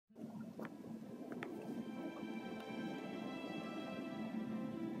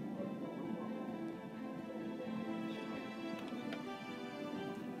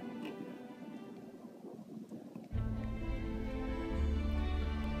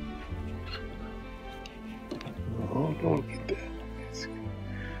Don't eat that. It's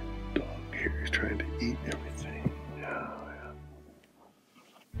dog here. He's trying to eat everything. Yeah.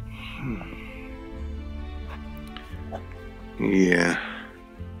 Yeah.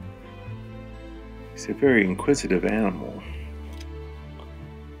 He's a very inquisitive animal.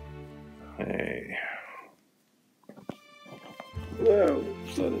 Hey. Whoa,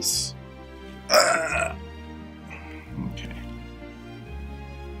 let us. Okay.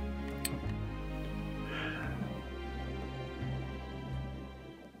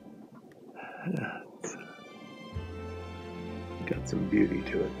 Got some beauty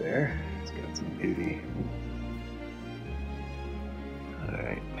to it there. It's got some beauty.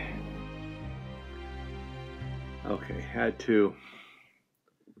 Alright. Okay, had to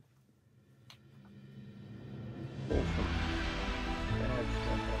pull some bad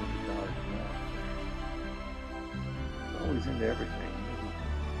stuff out of the dog's mouth. He's always into everything. He doesn't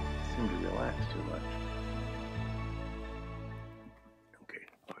seem to relax too much. Okay,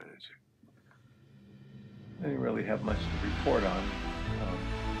 I didn't really have much to report on.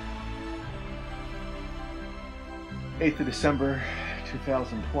 8th of December,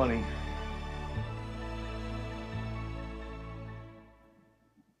 2020.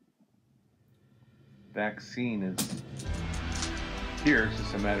 Vaccine is here. It's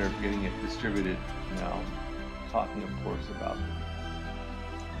just a matter of getting it distributed now. Talking, of course, about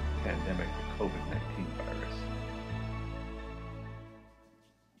the pandemic, the COVID-19 virus.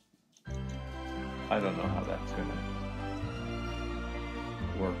 I don't know how that's going to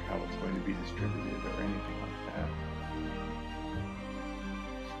work, how it's going to be distributed, or anything like that.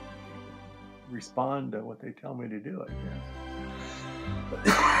 Respond to what they tell me to do, I guess.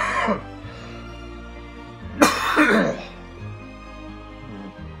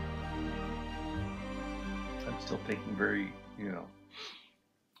 I'm still taking very,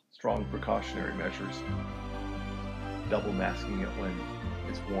 strong precautionary measures. Double masking it when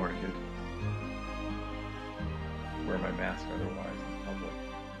it's warranted. Wear my mask otherwise in public.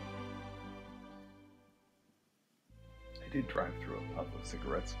 I did drive through a puff of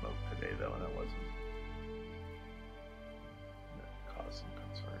cigarette smoke today, though, and that caused some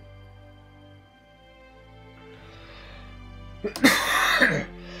concern.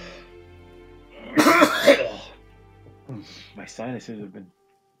 My sinuses have been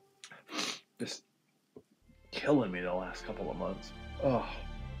just killing me the last couple of months. Oh,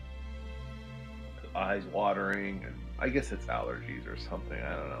 eyes watering, and I guess it's allergies or something,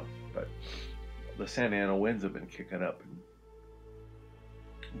 I don't know, but the Santa Ana winds have been kicking up and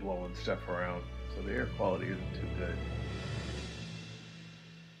blowing stuff around, so the air quality isn't too good.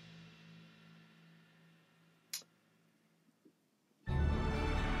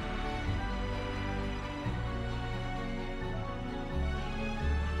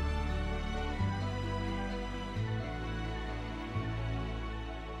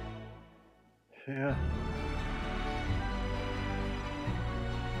 Yeah.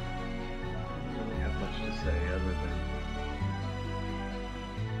 I don't really have much to say other than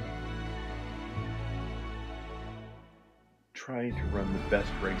trying to run the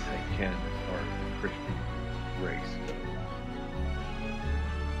best race I can as far as the Christian race goes.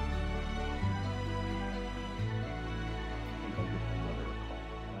 I think I'll give another call.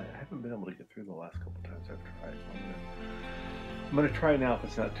 I haven't been able to get through the last couple times I've tried. I'm going to try now if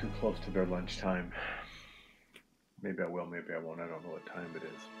it's not too close to their lunchtime. Maybe I will, maybe I won't. I don't know what time it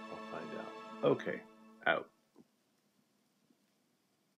is. I'll find out. Okay, out.